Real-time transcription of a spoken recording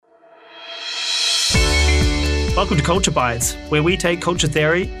Welcome to Culture Bites, where we take culture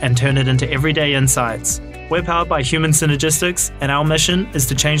theory and turn it into everyday insights. We're powered by Human Synergistics, and our mission is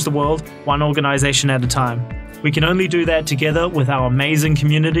to change the world one organization at a time. We can only do that together with our amazing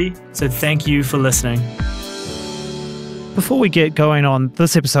community, so thank you for listening. Before we get going on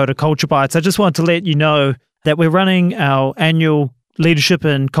this episode of Culture Bites, I just want to let you know that we're running our annual leadership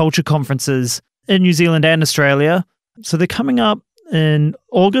and culture conferences in New Zealand and Australia. So they're coming up in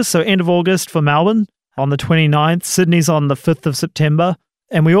August, so end of August for Melbourne on the 29th. Sydney's on the 5th of September.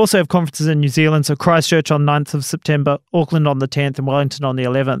 And we also have conferences in New Zealand, so Christchurch on 9th of September, Auckland on the 10th, and Wellington on the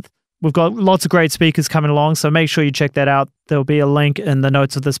 11th. We've got lots of great speakers coming along, so make sure you check that out. There'll be a link in the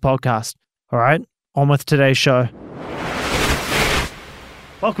notes of this podcast. All right, on with today's show.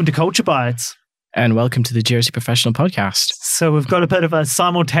 Welcome to Culture Bites. And welcome to the GRC Professional Podcast. So we've got a bit of a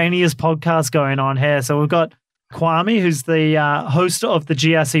simultaneous podcast going on here. So we've got Kwame, who's the host of the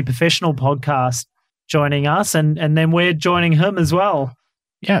GRC Professional Podcast, joining us, and then we're joining him as well.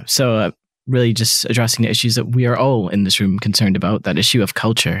 Yeah, so really just addressing the issues that we are all in this room concerned about, that issue of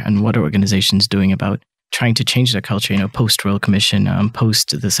culture and what are organizations doing about trying to change their culture, post Royal Commission,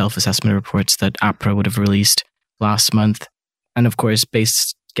 post the self-assessment reports that APRA would have released last month. And of course,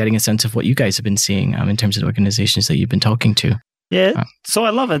 getting a sense of what you guys have been seeing in terms of the organizations that you've been talking to. Yeah, so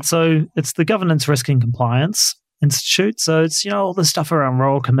I love it. So it's the Governance, Risk and Compliance Institute. So it's, all the stuff around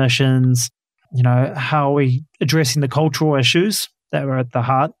Royal Commissions, how are we addressing the cultural issues that were at the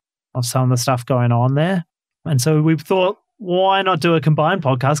heart of some of the stuff going on there. And so we thought, why not do a combined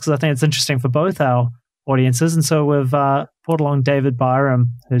podcast? Because I think it's interesting for both our audiences. And so we've brought along David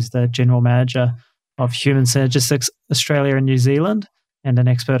Byram, who's the General Manager of Human Synergistics Australia and New Zealand, and an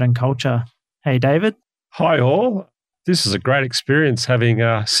expert in culture. Hey, David. Hi, all. This is a great experience having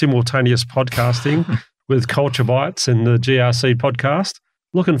simultaneous podcasting with Culture Bites and the GRC podcast.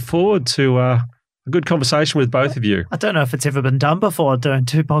 Looking forward to a good conversation with both of you. I don't know if it's ever been done before, doing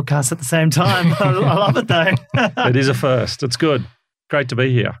two podcasts at the same time. I love it, though. It is a first. It's good. Great to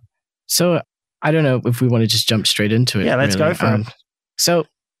be here. So I don't know if we want to just jump straight into it. Yeah, let's go for it. So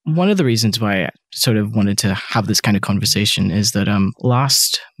one of the reasons why I sort of wanted to have this kind of conversation is that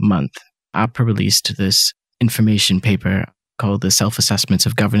last month, APRA released this information paper called the Self-Assessments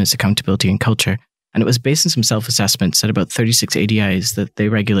of Governance, Accountability and Culture. And it was based on some self-assessments that about 36 ADIs that they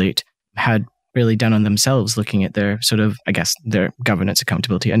regulate had really done on themselves, looking at their their governance,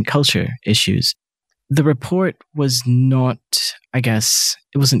 accountability and culture issues. The report was not, it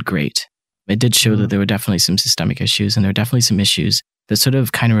wasn't great. It did show that there were definitely some systemic issues, and there are definitely some issues that sort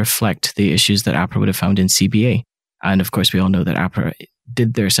of kind of reflect the issues that APRA would have found in CBA. And of course, we all know that APRA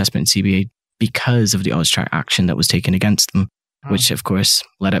did their assessment in CBA because of the AUSTRAC action that was taken against them, which of course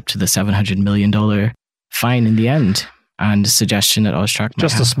led up to the $700 million fine in the end, and the suggestion that AUSTRAC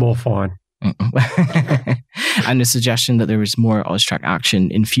just a small fine. And the suggestion that there was more AUSTRAC action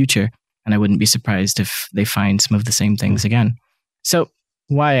in future, and I wouldn't be surprised if they find some of the same things again. So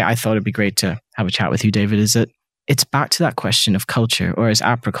why I thought it'd be great to have a chat with you, David, is that it's back to that question of culture, or as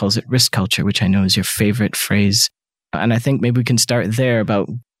APRA calls it, risk culture, which I know is your favorite phrase. And I think maybe we can start there about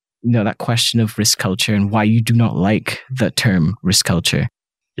that question of risk culture and why you do not like the term risk culture.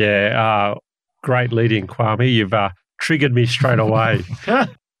 Yeah, great leading, Kwame. You've triggered me straight away.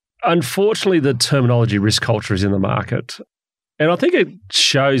 Unfortunately, the terminology risk culture is in the market. And I think it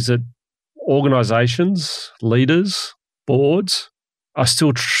shows that organizations, leaders, boards are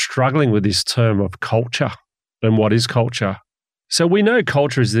still struggling with this term of culture and what is culture. So we know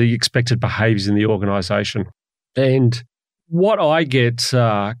culture is the expected behaviors in the organization. And what I get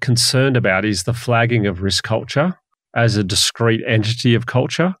concerned about is the flagging of risk culture as a discrete entity of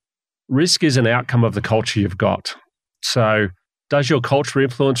culture. Risk is an outcome of the culture you've got. So does your culture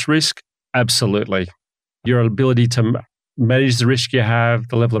influence risk? Absolutely. Your ability to manage the risk you have,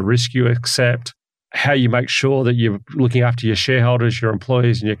 the level of risk you accept, how you make sure that you're looking after your shareholders, your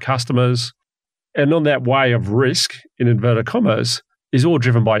employees, and your customers. And on that way of risk, in inverted commas, is all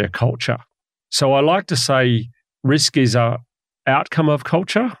driven by your culture. So I like to say risk is an outcome of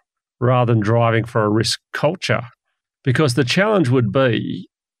culture rather than driving for a risk culture. Because the challenge would be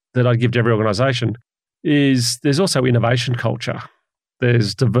that I'd give to every organization is there's also innovation culture,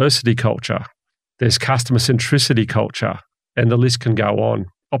 there's diversity culture, there's customer centricity culture, and the list can go on.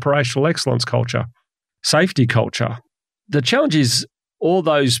 Operational excellence culture, safety culture. The challenge is all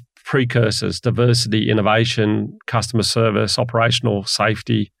those precursors, diversity, innovation, customer service, operational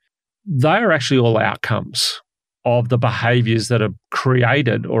safety, they are actually all outcomes of the behaviors that are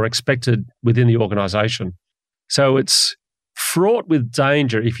created or expected within the organization. So it's fraught with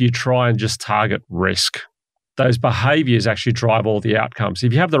danger if you try and just target risk. Those behaviors actually drive all the outcomes.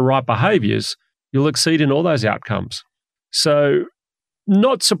 If you have the right behaviors, you'll exceed in all those outcomes. So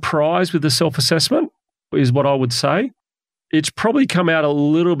not surprised with the self-assessment is what I would say. It's probably come out a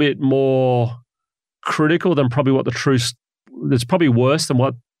little bit more critical than probably what the truth, it's probably worse than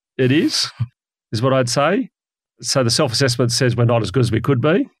what it is what I'd say. So the self-assessment says we're not as good as we could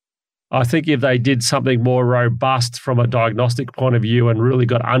be. I think if they did something more robust from a diagnostic point of view and really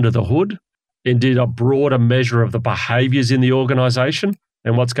got under the hood and did a broader measure of the behaviours in the organisation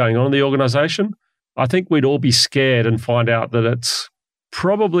and what's going on in the organisation, I think we'd all be scared and find out that it's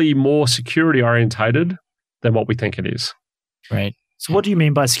probably more security orientated than what we think it is. Right. So what do you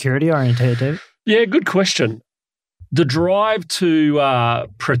mean by security orientated, David? Yeah, good question. The drive to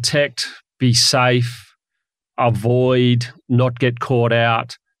protect, be safe, avoid, not get caught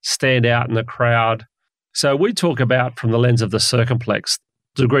out, stand out in the crowd. So we talk about from the lens of the circumplex,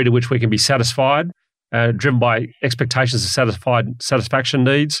 the degree to which we can be satisfied, driven by expectations of satisfaction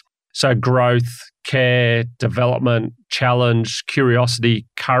needs. So growth, care, development, challenge, curiosity,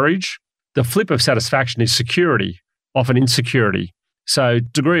 courage. The flip of satisfaction is security, often insecurity. So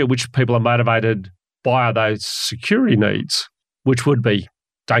degree at which people are motivated by those security needs, which would be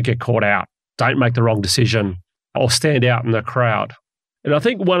don't get caught out, don't make the wrong decision, or stand out in the crowd. And I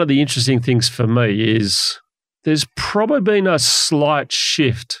think one of the interesting things for me is there's probably been a slight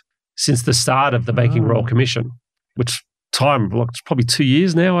shift since the start of the Banking Royal Commission, which it's probably 2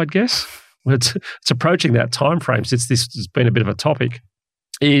 years now, I'd guess. It's approaching that time frame since this has been a bit of a topic,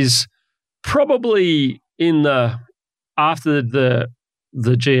 is probably after the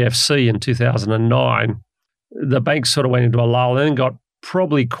GFC in 2009, the banks sort of went into a lull and got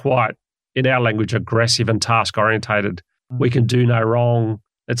probably quite, in our language, aggressive and task-orientated. We can do no wrong,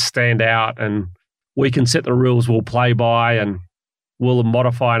 let's stand out, and we can set the rules we'll play by, and we'll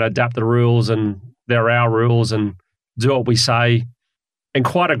modify and adapt the rules, and they're our rules, and do what we say, and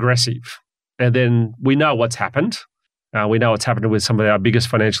quite aggressive. And then we know what's happened. We know what's happened with some of our biggest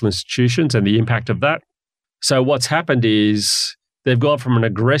financial institutions and the impact of that. So what's happened is they've gone from an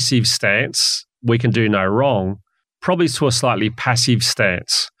aggressive stance, we can do no wrong, probably to a slightly passive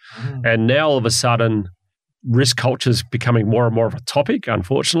stance. And now all of a sudden, risk culture is becoming more and more of a topic,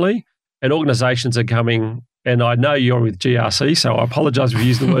 unfortunately, and organisations are coming, and I know you're with GRC, so I apologise for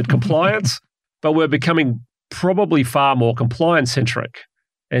using the word compliance, but we're becoming probably far more compliance-centric.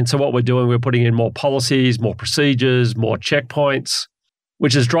 And so what we're doing, we're putting in more policies, more procedures, more checkpoints,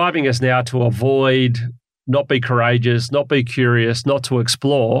 which is driving us now to avoid, not be courageous, not be curious, not to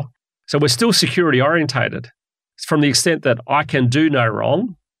explore. So we're still security-orientated from the extent that I can do no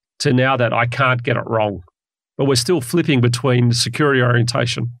wrong to now that I can't get it wrong. But we're still flipping between security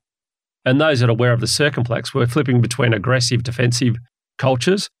orientation. And those that are aware of the circumplex, we're flipping between aggressive defensive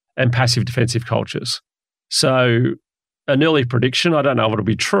cultures and passive defensive cultures. So an early prediction, I don't know if it'll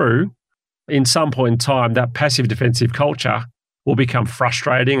be true, in some point in time, that passive defensive culture will become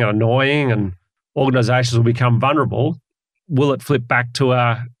frustrating and annoying and organisations will become vulnerable. Will it flip back to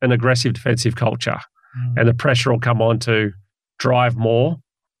an aggressive defensive culture? And the pressure will come on to drive more.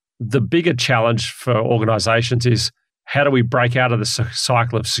 The bigger challenge for organisations is how do we break out of the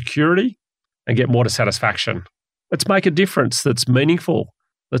cycle of security and get more to satisfaction? Let's make a difference that's meaningful.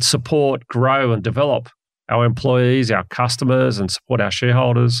 Let's support, grow and develop our employees, our customers, and support our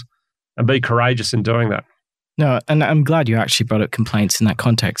shareholders and be courageous in doing that. No, and I'm glad you actually brought up compliance in that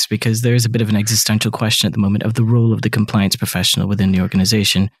context, because there is a bit of an existential question at the moment of the role of the compliance professional within the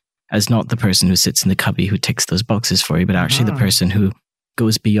organization as not the person who sits in the cubby who ticks those boxes for you, but actually the person who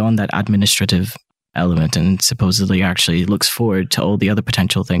goes beyond that administrative element and supposedly actually looks forward to all the other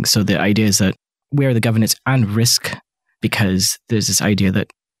potential things. So the idea is that where the governance and risk, because there's this idea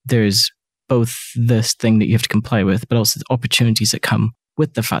that there's both this thing that you have to comply with, but also the opportunities that come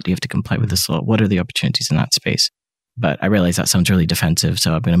with the fact that you have to comply with this law. What are the opportunities in that space? But I realize that sounds really defensive,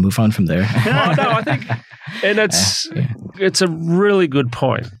 so I'm going to move on from there. I think, and it's a really good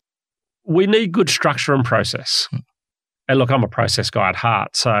point. We need good structure and process. And look, I'm a process guy at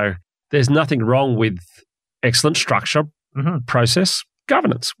heart, so there's nothing wrong with excellent structure, process,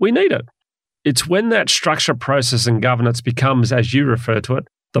 governance. We need it. It's when that structure, process, and governance becomes, as you refer to it,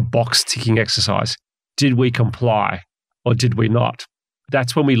 the box ticking exercise. Did we comply or did we not?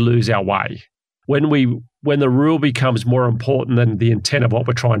 That's when we lose our way. When the rule becomes more important than the intent of what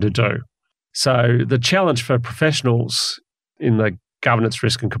we're trying to do. So the challenge for professionals in the governance,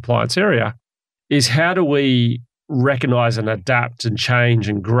 risk, and compliance area is how do we recognize and adapt and change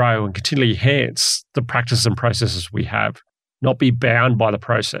and grow and continually enhance the practices and processes we have, not be bound by the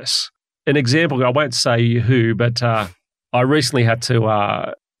process. An example, I won't say who, but I recently had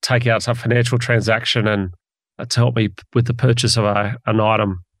to take out some financial transaction and to help me with the purchase of an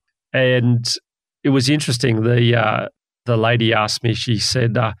item. And it was interesting. The lady asked me, she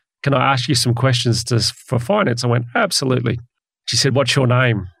said, can I ask you some questions for finance? I went, absolutely. She said, what's your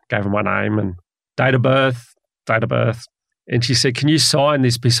name? Gave her my name and date of birth. And she said, can you sign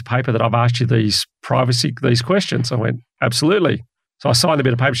this piece of paper that I've asked you these questions? I went, absolutely. So I signed a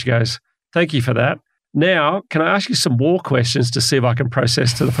bit of paper. She goes, thank you for that. Now, can I ask you some more questions to see if I can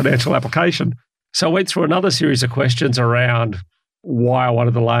process to the financial application? So I went through another series of questions around why I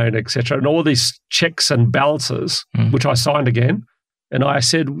wanted the loan, et cetera, and all these checks and balances, which I signed again. And I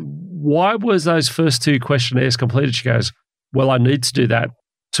said, why was those first 2 questionnaires completed? She goes, well, I need to do that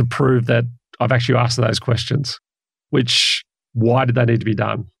to prove that I've actually asked those questions, why did they need to be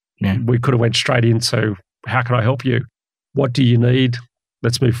done? Yeah. We could have went straight into, how can I help you? What do you need?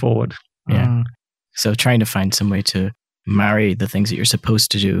 Let's move forward. Yeah. So trying to find some way to marry the things that you're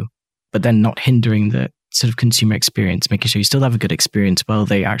supposed to do, but then not hindering the sort of consumer experience, making sure you still have a good experience while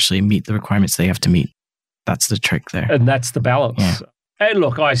they actually meet the requirements they have to meet. That's the trick there. And that's the balance. Yeah. And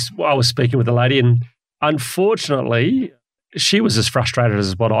look, I was speaking with a lady, and unfortunately, she was as frustrated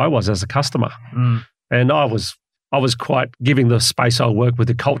as what I was as a customer. And I was quite giving the space I work with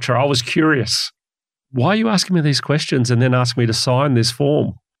the culture. I was curious. Why are you asking me these questions and then asking me to sign this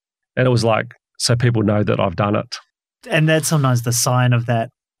form? And it was like, so people know that I've done it. And that's sometimes the sign of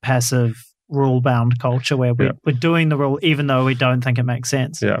that passive rule-bound culture where we're doing the rule even though we don't think it makes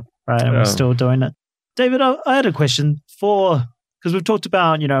sense. Yeah. Right. And we're still doing it. David, I had a question because we've talked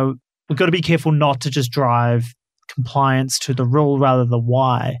about, we've got to be careful not to just drive compliance to the rule rather than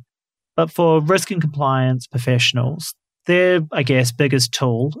why. But for risk and compliance professionals, their, I guess, biggest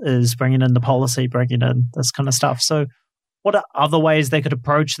tool is bringing in the policy, bringing in this kind of stuff. So what are other ways they could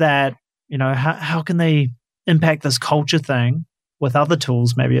approach that? How can they impact this culture thing with other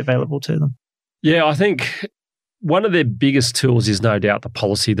tools maybe available to them? Yeah, I think one of their biggest tools is no doubt the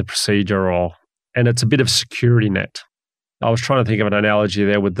policy, the procedure, and it's a bit of security net. I was trying to think of an analogy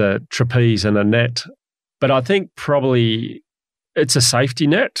there with the trapeze and a net, but I think probably it's a safety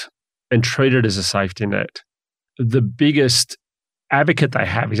net and treat it as a safety net. The biggest advocate they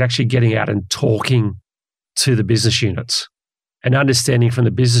have is actually getting out and talking to the business units and understanding from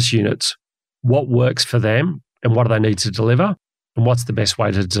the business units what works for them and what do they need to deliver and what's the best way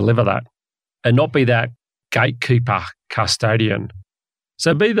to deliver that, and not be that gatekeeper custodian.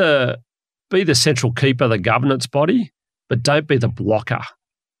 So be the central keeper, the governance body, but don't be the blocker.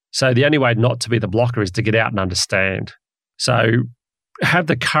 So the only way not to be the blocker is to get out and understand. So have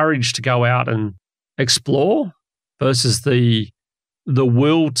the courage to go out and explore versus the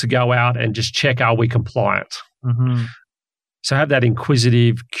will to go out and just check, are we compliant? Mm-hmm. So have that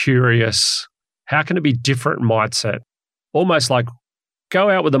inquisitive, curious, how can it be different mindset? Almost like go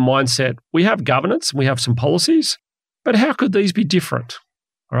out with a mindset, we have governance and we have some policies, but how could these be different?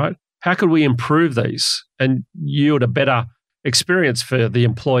 All right. How could we improve these and yield a better experience for the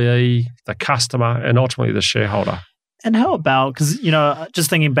employee, the customer, and ultimately the shareholder? And how about, because, just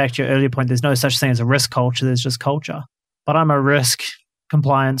thinking back to your earlier point, there's no such thing as a risk culture, there's just culture. But I'm a risk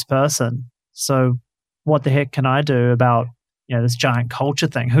compliance person. So what the heck can I do about, this giant culture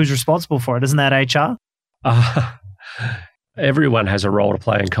thing? Who's responsible for it? Isn't that HR? Everyone has a role to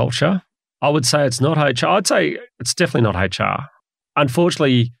play in culture. I would say it's not HR. I'd say it's definitely not HR.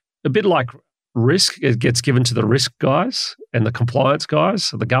 Unfortunately, a bit like risk, it gets given to the risk guys and the compliance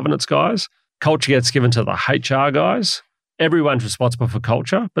guys, the governance guys. Culture gets given to the HR guys. Everyone's responsible for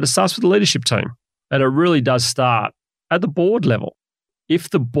culture, but it starts with the leadership team. And it really does start at the board level. If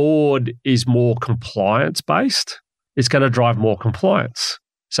the board is more compliance-based, it's going to drive more compliance.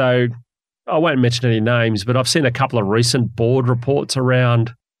 So I won't mention any names, but I've seen a couple of recent board reports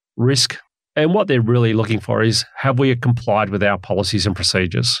around risk. And what they're really looking for is, have we complied with our policies and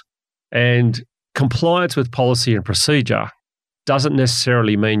procedures? And compliance with policy and procedure doesn't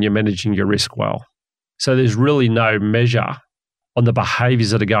necessarily mean you're managing your risk well. So there's really no measure on the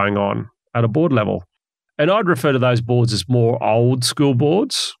behaviours that are going on at a board level. And I'd refer to those boards as more old school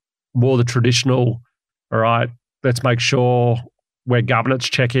boards, more the traditional, all right, let's make sure we're governance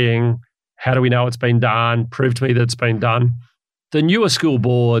checking. How do we know it's been done? Prove to me that it's been done. The newer school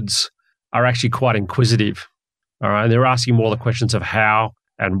boards are actually quite inquisitive. All right. And they're asking more the questions of how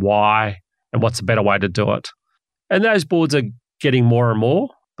and why and what's a better way to do it. And those boards are getting more and more,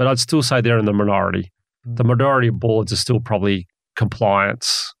 but I'd still say they're in the minority. The majority of boards are still probably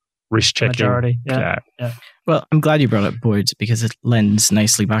compliance, risk checking. Majority, yeah. Well, I'm glad you brought up boards because it lends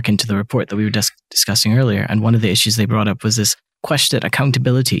nicely back into the report that we were discussing earlier. And one of the issues they brought up was this question that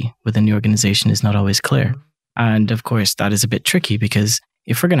accountability within the organization is not always clear. And of course, that is a bit tricky because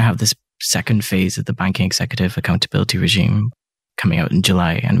if we're going to have this second phase of the banking executive accountability regime coming out in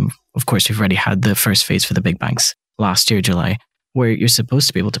July, and of course, we've already had the first phase for the big banks last year, July, where you're supposed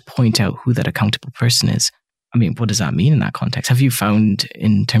to be able to point out who that accountable person is. I mean, what does that mean in that context? Have you found,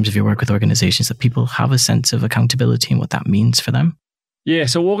 in terms of your work with organizations, that people have a sense of accountability and what that means for them? Yeah,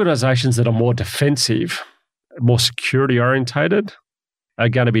 so organizations that are more defensive, more security orientated, are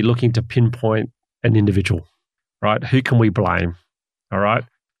going to be looking to pinpoint an individual, right? Who can we blame? All right.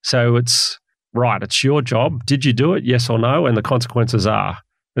 So it's your job. Did you do it? Yes or no? And the consequences are.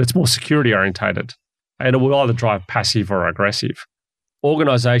 And it's more security orientated. And it will either drive passive or aggressive.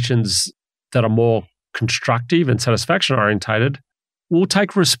 Organizations that are more constructive and satisfaction orientated will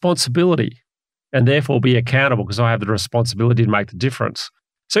take responsibility and therefore be accountable, because I have the responsibility to make the difference.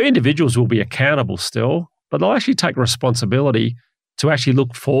 So individuals will be accountable still, but they'll actually take responsibility to actually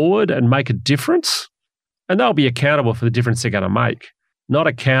look forward and make a difference. And they'll be accountable for the difference they're going to make, not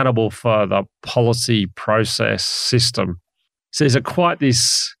accountable for the policy, process, system. So there's quite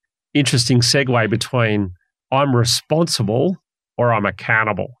this interesting segue between I'm responsible or I'm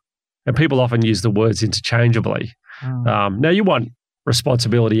accountable. And people often use the words interchangeably. Now you want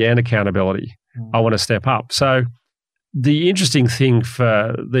responsibility and accountability. I want to step up. So the interesting thing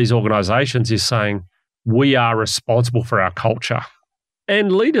for these organizations is saying we are responsible for our culture.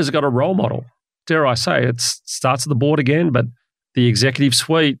 And leaders have got a role model. Dare I say, it starts at the board again, but the executive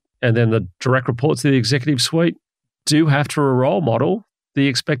suite and then the direct reports to the executive suite do have to role model the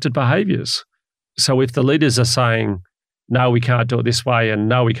expected behaviors. So if the leaders are saying, no, we can't do it this way and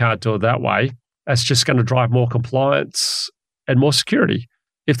no, we can't do it that way, that's just going to drive more compliance and more security.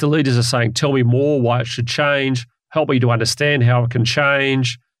 If the leaders are saying, tell me more why it should change, help me to understand how it can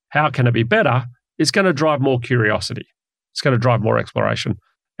change, how can it be better, it's going to drive more curiosity. It's going to drive more exploration.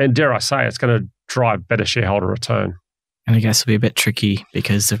 And dare I say, it's going to drive better shareholder return. And I guess it'll be a bit tricky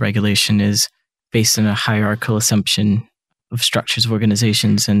because the regulation is based on a hierarchical assumption of structures of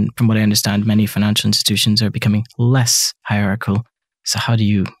organizations. And from what I understand, many financial institutions are becoming less hierarchical. So how do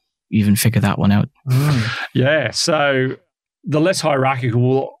you even figure that one out? Yeah, so the less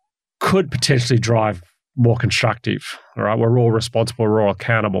hierarchical could potentially drive more constructive. All right, we're all responsible, we're all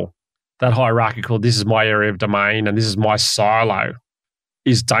accountable. That hierarchical, this is my area of domain and this is my silo,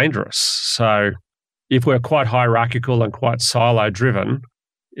 is dangerous. So if we're quite hierarchical and quite silo-driven,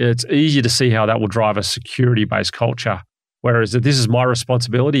 it's easy to see how that will drive a security-based culture. Whereas if this is my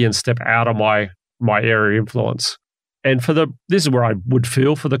responsibility and step out of my area of influence. And this is where I would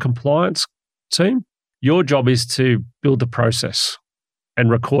feel for the compliance team. Your job is to build the process and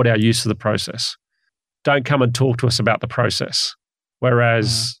record our use of the process. Don't come and talk to us about the process.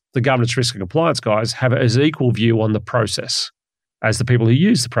 Whereas the governance, risk and compliance guys have an equal view on the process as the people who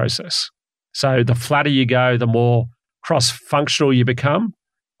use the process. So the flatter you go, the more cross-functional you become,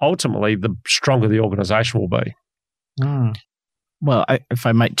 ultimately the stronger the organization will be. Well, if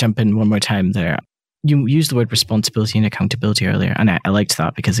I might jump in one more time there. You used the word responsibility and accountability earlier, and I liked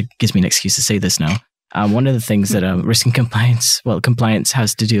that because it gives me an excuse to say this now. One of the things that risk and compliance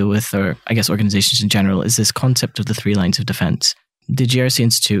has to deal with, or I guess organizations in general, is this concept of the 3 lines of defense. The GRC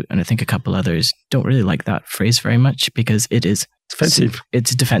Institute, and I think a couple others, don't really like that phrase very much because it is defensive.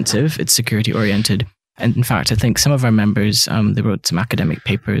 It's defensive, it's security oriented. And in fact, I think some of our members, they wrote some academic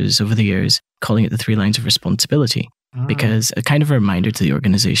papers over the years calling it the 3 lines of responsibility. Because a kind of a reminder to the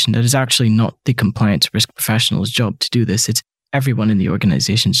organization that it's actually not the compliance risk professional's job to do this. It's everyone in the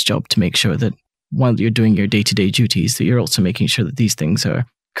organization's job to make sure that while you're doing your day-to-day duties, that you're also making sure that these things are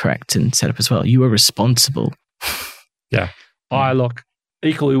correct and set up as well. You are responsible. Yeah. Look,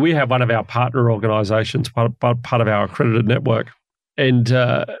 equally, we have one of our partner organizations, part of our accredited network, and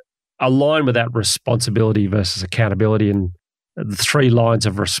align with that responsibility versus accountability and the 3 lines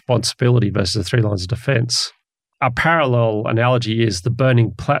of responsibility versus the 3 lines of defense. A parallel analogy is the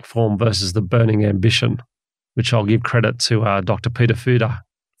burning platform versus the burning ambition, which I'll give credit to Dr. Peter Fuda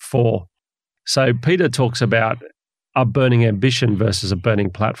for. So Peter talks about a burning ambition versus a burning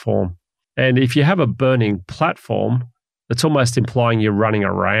platform. And if you have a burning platform, it's almost implying you're running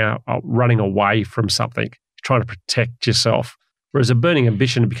away from something, trying to protect yourself. Whereas a burning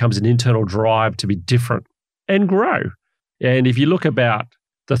ambition becomes an internal drive to be different and grow. And if you look about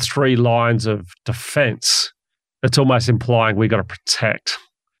the 3 lines of defense, it's almost implying we've got to protect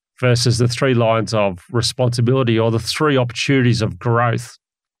versus the 3 lines of responsibility or the 3 opportunities of growth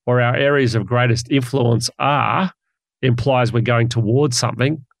or our areas of greatest influence implies we're going towards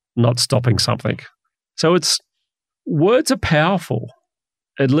something, not stopping something. So words are powerful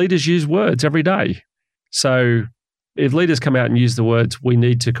and leaders use words every day. So if leaders come out and use the words we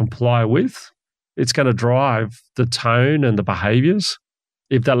need to comply with, it's going to drive the tone and the behaviors.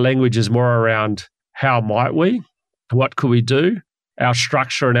 If that language is more around how might we, what could we do, our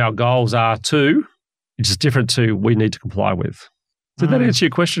structure and our goals are too. It's just different to we need to comply with. Did that answer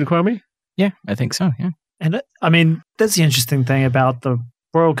your question, Kwame? Yeah, I think so, yeah. And that's the interesting thing about the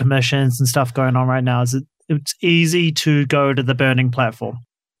Royal Commissions and stuff going on right now is it's easy to go to the burning platform,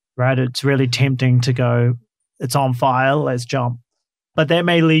 right? It's really tempting to go, it's on fire, let's jump. But that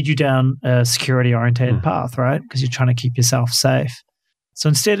may lead you down a security-oriented path, right? Because you're trying to keep yourself safe. So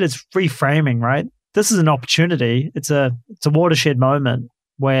instead, it's reframing, right? This is an opportunity. It's a watershed moment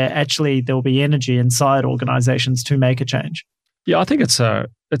where actually there will be energy inside organizations to make a change. Yeah, I think it's a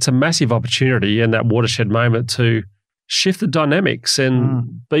massive opportunity in that watershed moment to shift the dynamics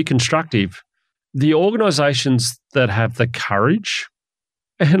and be constructive. The organizations that have the courage,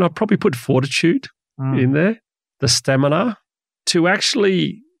 and I'd probably put fortitude in there, the stamina, to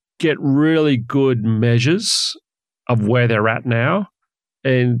actually get really good measures of where they're at now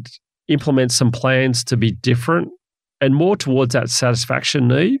and implement some plans to be different and more towards that satisfaction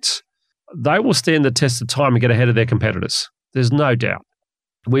needs, they will stand the test of time and get ahead of their competitors. There's no doubt.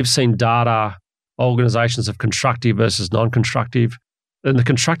 We've seen data, organizations of constructive versus non-constructive, and the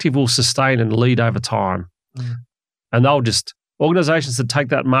constructive will sustain and lead over time. And organizations that take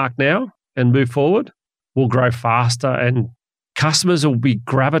that mark now and move forward will grow faster, and customers will be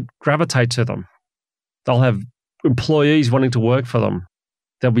gravitate to them. They'll have employees wanting to work for them.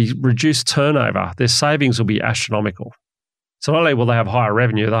 There'll be reduced turnover. Their savings will be astronomical. So not only will they have higher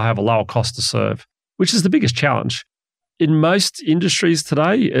revenue, they'll have a lower cost to serve, which is the biggest challenge. In most industries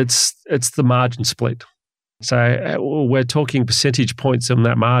today, it's the margin split. So we're talking percentage points on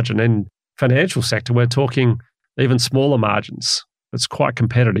that margin. In financial sector, we're talking even smaller margins. It's quite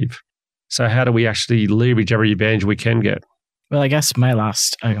competitive. So how do we actually leverage every advantage we can get? Well, I guess my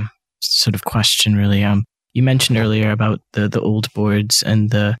last sort of question really, you mentioned earlier about the old boards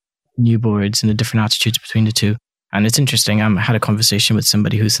and the new boards and the different attitudes between the two. And it's interesting, I had a conversation with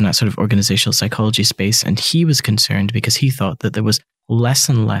somebody who's in that sort of organizational psychology space, and he was concerned because he thought that there was less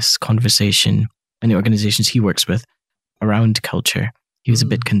and less conversation in the organizations he works with around culture. He was a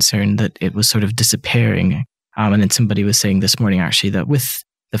bit concerned that it was sort of disappearing. And then somebody was saying this morning actually that with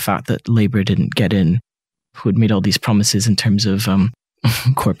the fact that Labour didn't get in, who had made all these promises in terms of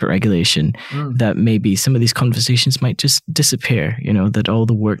corporate regulation, that maybe some of these conversations might just disappear, that all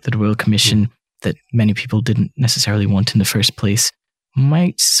the work that the Royal Commission that many people didn't necessarily want in the first place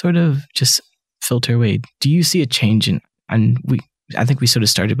might sort of just filter away. Do you see a change I think we sort of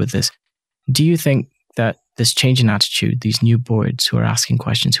started with this. Do you think that this change in attitude, these new boards who are asking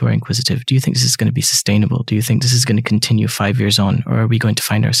questions, who are inquisitive, do you think this is going to be sustainable? Do you think this is going to continue 5 years on, or are we going to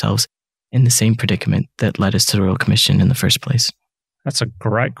find ourselves in the same predicament that led us to the Royal Commission in the first place? That's a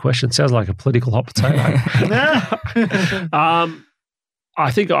great question. Sounds like a political hot potato. I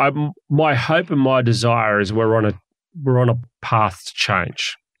think my hope and my desire is we're on a path to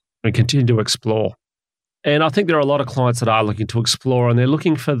change and continue to explore. And I think there are a lot of clients that are looking to explore, and they're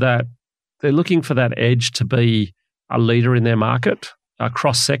looking for that edge to be a leader in their market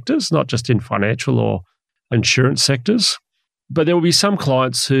across sectors, not just in financial or insurance sectors. But there will be some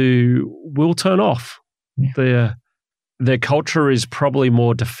clients who will turn off. Yeah. Their culture is probably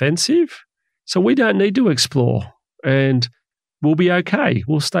more defensive, so we don't need to explore, and we'll be okay.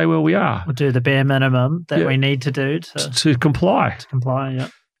 We'll stay where we are. We'll do the bare minimum that we need to do to comply. To comply, yeah.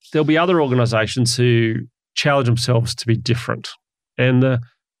 There'll be other organisations who challenge themselves to be different, and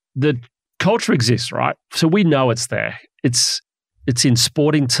the culture exists, right? So we know it's there. It's in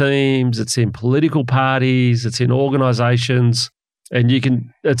sporting teams, it's in political parties, it's in organisations, and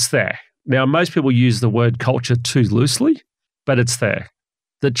it's there. Now, most people use the word culture too loosely, but it's there.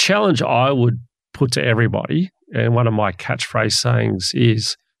 The challenge I would put to everybody, and one of my catchphrase sayings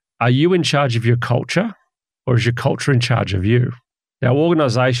is, are you in charge of your culture, or is your culture in charge of you? Now,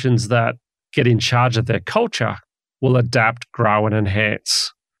 organisations that get in charge of their culture will adapt, grow, and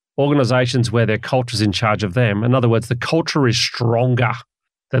enhance. Organisations where their culture is in charge of them, in other words, the culture is stronger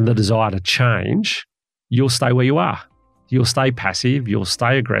than the desire to change, you'll stay where you are. You'll stay passive, you'll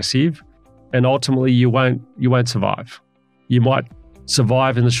stay aggressive, and ultimately you won't survive. You might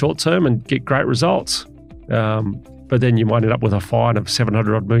survive in the short term and get great results, but then you might end up with a fine of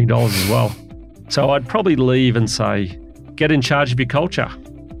 $700 million as well. So I'd probably leave and say, get in charge of your culture.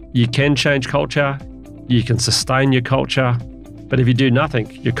 You can change culture, you can sustain your culture, but if you do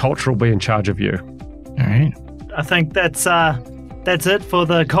nothing, your culture will be in charge of you. All right. I think that's it for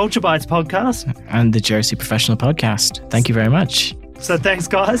the Culture Bites podcast. And the Jersey Professional podcast. Thank you very much. So thanks,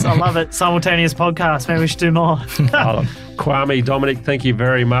 guys. I love it. Simultaneous podcast. Maybe we should do more. Kwame, Dominic, thank you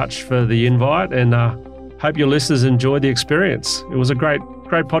very much for the invite, and hope your listeners enjoyed the experience. It was a great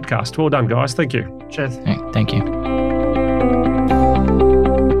podcast. Well done, guys. Thank you. Cheers. Thank you.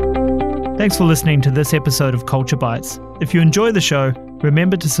 Thanks for listening to this episode of Culture Bites. If you enjoy the show,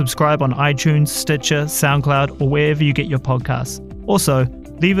 remember to subscribe on iTunes, Stitcher, SoundCloud, or wherever you get your podcasts. Also,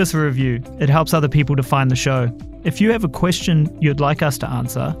 leave us a review. It helps other people to find the show. If you have a question you'd like us to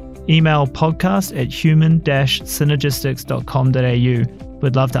answer, email podcast@human-synergistics.com.au.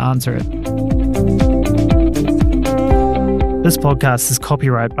 We'd love to answer it. This podcast is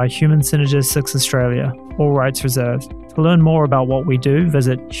copyright by Human Synergistics Australia. All rights reserved. To learn more about what we do,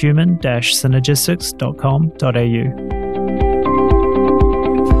 visit human-synergistics.com.au.